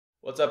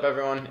What's up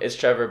everyone, it's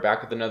Trevor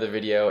back with another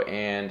video,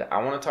 and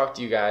I want to talk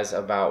to you guys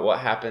about what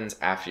happens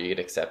after you get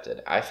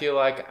accepted. I feel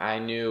like I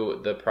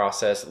knew the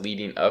process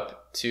leading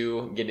up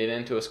to getting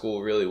into a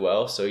school really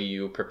well. So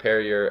you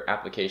prepare your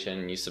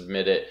application, you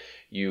submit it,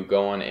 you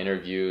go on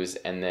interviews,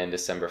 and then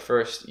December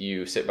 1st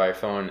you sit by your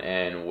phone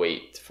and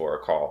wait for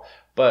a call.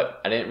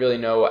 But I didn't really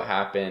know what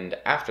happened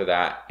after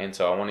that, and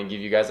so I want to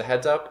give you guys a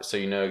heads up so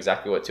you know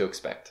exactly what to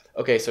expect.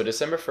 Okay, so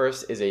December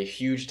 1st is a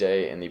huge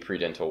day in the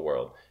pre-dental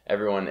world.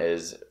 Everyone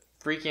is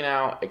freaking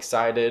out,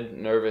 excited,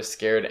 nervous,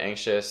 scared,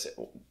 anxious,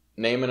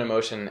 name an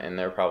emotion, and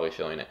they're probably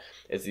feeling it.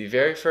 It's the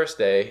very first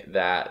day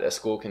that a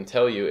school can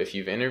tell you, if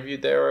you've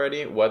interviewed there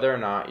already, whether or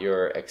not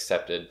you're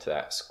accepted to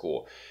that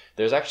school.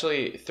 There's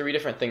actually 3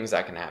 different things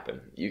that can happen.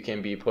 You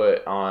can be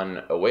put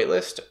on a wait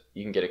list,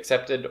 you can get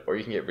accepted, or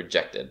you can get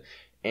rejected.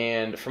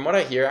 And from what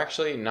I hear,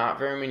 actually, not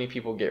very many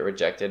people get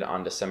rejected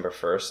on December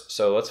 1st.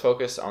 So let's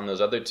focus on those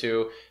other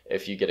 2,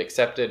 if you get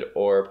accepted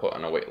or put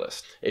on a wait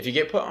list. If you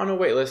get put on a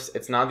wait list,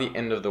 it's not the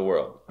end of the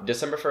world.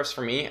 December 1st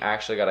for me, I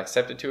actually got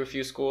accepted to a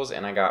few schools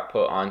and I got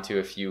put onto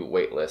a few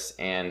wait lists.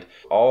 And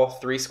all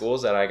 3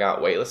 schools that I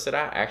got waitlisted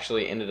at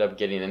actually ended up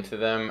getting into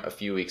them a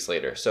few weeks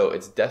later. So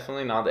it's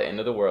definitely not the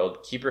end of the world.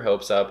 Keep your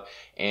hopes up.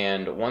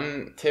 And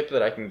one tip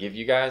that I can give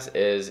you guys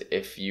is,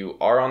 if you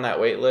are on that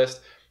wait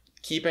list,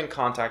 keep in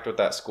contact with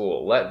that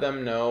school. Let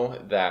them know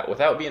that,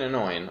 without being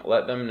annoying,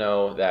 let them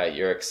know that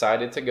you're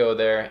excited to go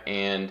there,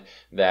 and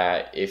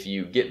that if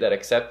you get that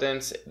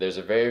acceptance, there's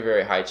a very,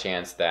 very high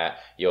chance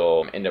that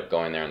you'll end up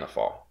going there in the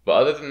fall. But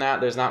other than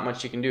that, there's not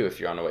much you can do if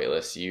you're on a wait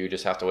list. You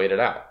just have to wait it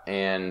out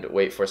and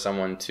wait for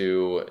someone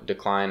to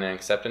decline an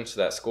acceptance to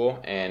that school.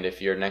 And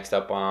if you're next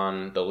up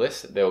on the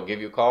list, they'll give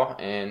you a call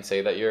and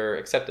say that you're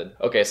accepted.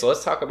 Okay, so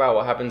let's talk about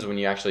what happens when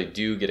you actually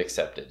do get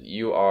accepted.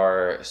 You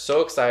are so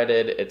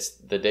excited. It's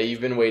the day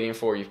you've been waiting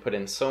for. You've put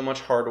in so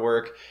much hard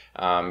work.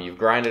 You've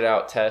grinded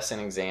out tests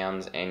and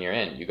exams, and you're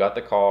in. You got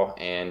the call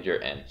and you're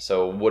in.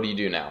 So what do you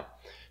do now?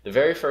 The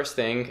very first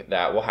thing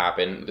that will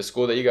happen, the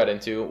school that you got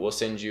into will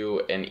send you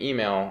an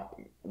email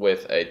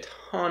with a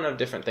ton of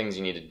different things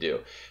you need to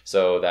do.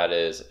 So that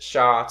is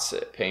shots,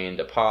 paying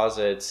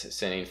deposits,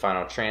 sending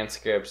final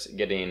transcripts,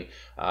 getting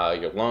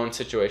your loan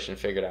situation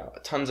figured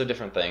out. Tons of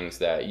different things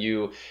that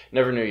you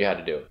never knew you had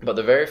to do. But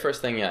the very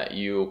first thing that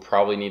you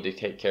probably need to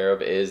take care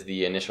of is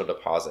the initial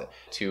deposit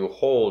to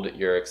hold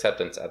your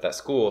acceptance at that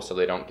school so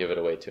they don't give it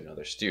away to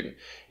another student.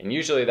 And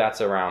usually that's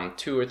around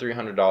 $200 or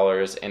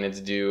 $300, and it's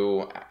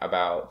due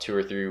about 2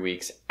 or 3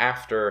 weeks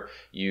after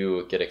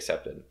you get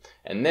accepted.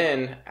 And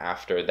then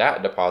after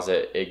that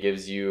deposit, it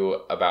gives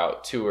you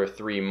about 2 or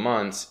 3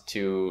 months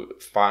to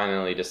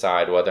finally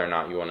decide whether or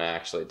not you want to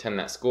actually attend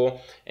that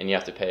school. And you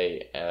have to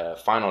pay a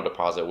final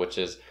deposit, which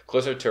is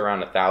closer to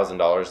around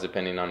 $1,000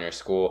 depending on your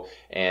school.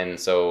 And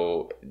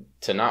so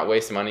to not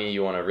waste money,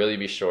 you want to really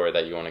be sure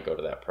that you want to go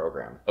to that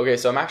program. Okay,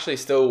 so I'm actually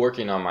still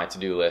working on my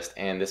to-do list,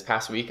 and this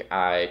past week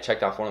I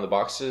checked off one of the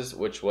boxes,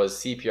 which was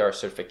CPR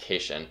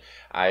certification.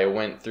 I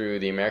went through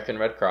the American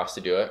Red Cross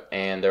to do it,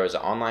 and there was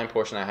an online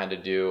portion I had to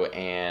do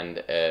and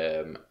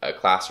a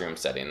classroom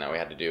setting that we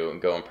had to do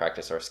and go and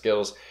practice our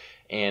skills.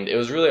 And it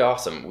was really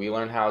awesome. We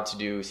learned how to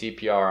do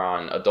CPR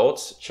on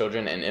adults,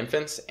 children, and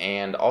infants,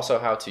 and also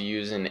how to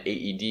use an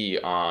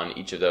AED on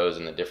each of those,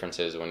 and the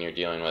differences when you're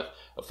dealing with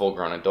a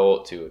full-grown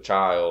adult to a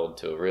child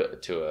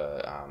to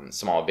a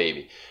small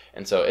baby.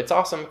 And so it's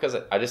awesome because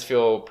I just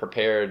feel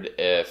prepared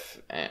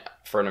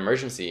for an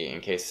emergency in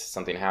case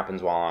something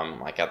happens while I'm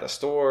like at the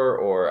store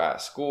or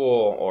at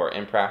school or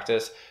in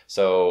practice.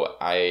 So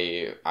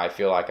I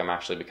feel like I'm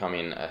actually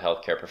becoming a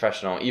healthcare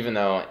professional, even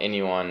though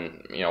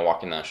anyone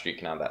walking down the street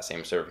can have that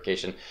same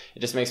certification.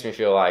 It just makes me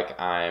feel like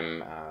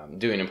I'm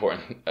doing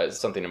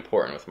something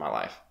important with my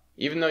life.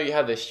 Even though you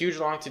have this huge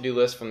long to-do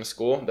list from the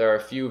school, there are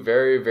a few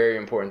very, very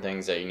important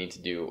things that you need to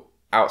do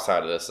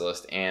outside of this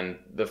list. And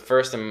the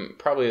first and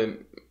probably the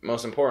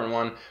most important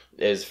one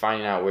is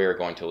finding out where you're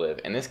going to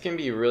live. And this can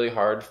be really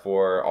hard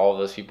for all of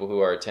those people who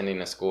are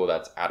attending a school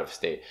that's out of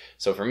state.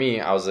 So for me,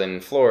 I was in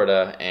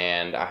Florida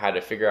and I had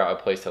to figure out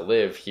a place to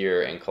live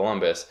here in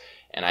Columbus.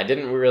 And I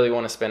didn't really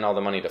want to spend all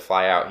the money to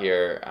fly out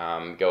here,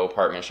 go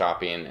apartment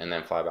shopping, and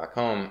then fly back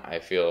home.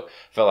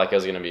 Felt like it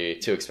was going to be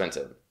too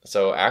expensive.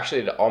 So I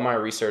actually did all my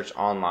research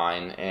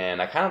online,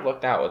 and I kind of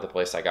looked out with the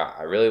place I got.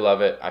 I really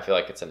love it. I feel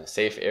like it's in a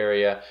safe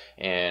area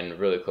and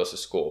really close to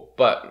school.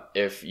 But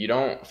if you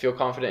don't feel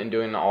confident in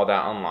doing all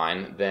that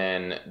online,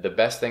 then the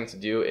best thing to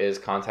do is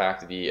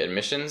contact the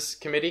admissions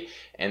committee,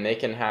 and they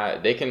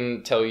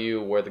can tell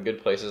you where the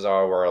good places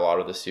are, where a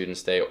lot of the students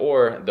stay,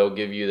 or they'll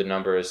give you the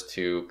numbers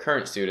to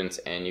current students,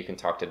 and you can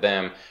talk to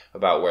them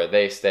about where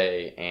they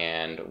stay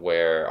and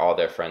where all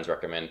their friends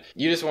recommend.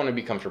 You just want to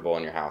be comfortable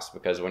in your house,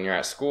 because when you're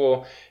at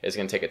school, It's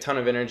going to take a ton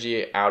of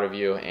energy out of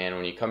you, and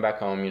when you come back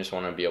home, you just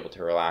want to be able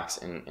to relax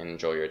and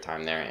enjoy your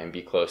time there and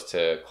be close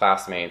to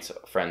classmates,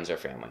 friends, or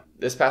family.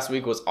 This past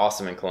week was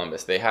awesome in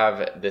Columbus. They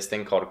have this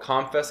thing called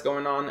ComFest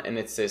going on, and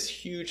it's this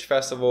huge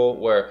festival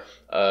where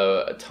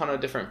a ton of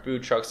different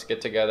food trucks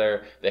get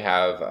together. They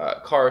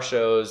have car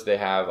shows. They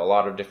have a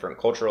lot of different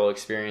cultural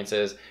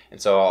experiences,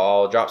 and so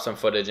I'll drop some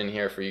footage in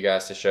here for you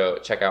guys to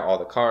check out all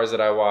the cars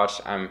that I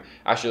watched. I'm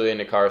actually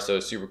into cars, so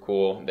it's super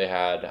cool. They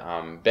had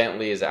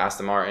Bentleys,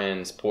 Aston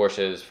Martins,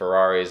 Porsches,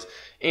 Ferraris,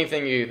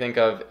 anything you think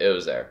of, it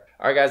was there.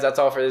 Alright guys, that's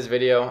all for this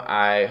video.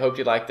 I hope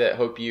you liked it.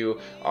 Hope you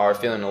are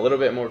feeling a little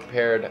bit more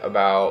prepared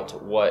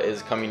about what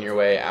is coming your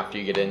way after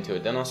you get into a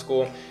dental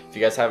school. If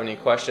you guys have any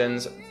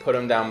questions, put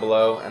them down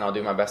below and I'll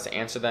do my best to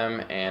answer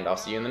them, and I'll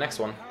see you in the next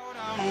one.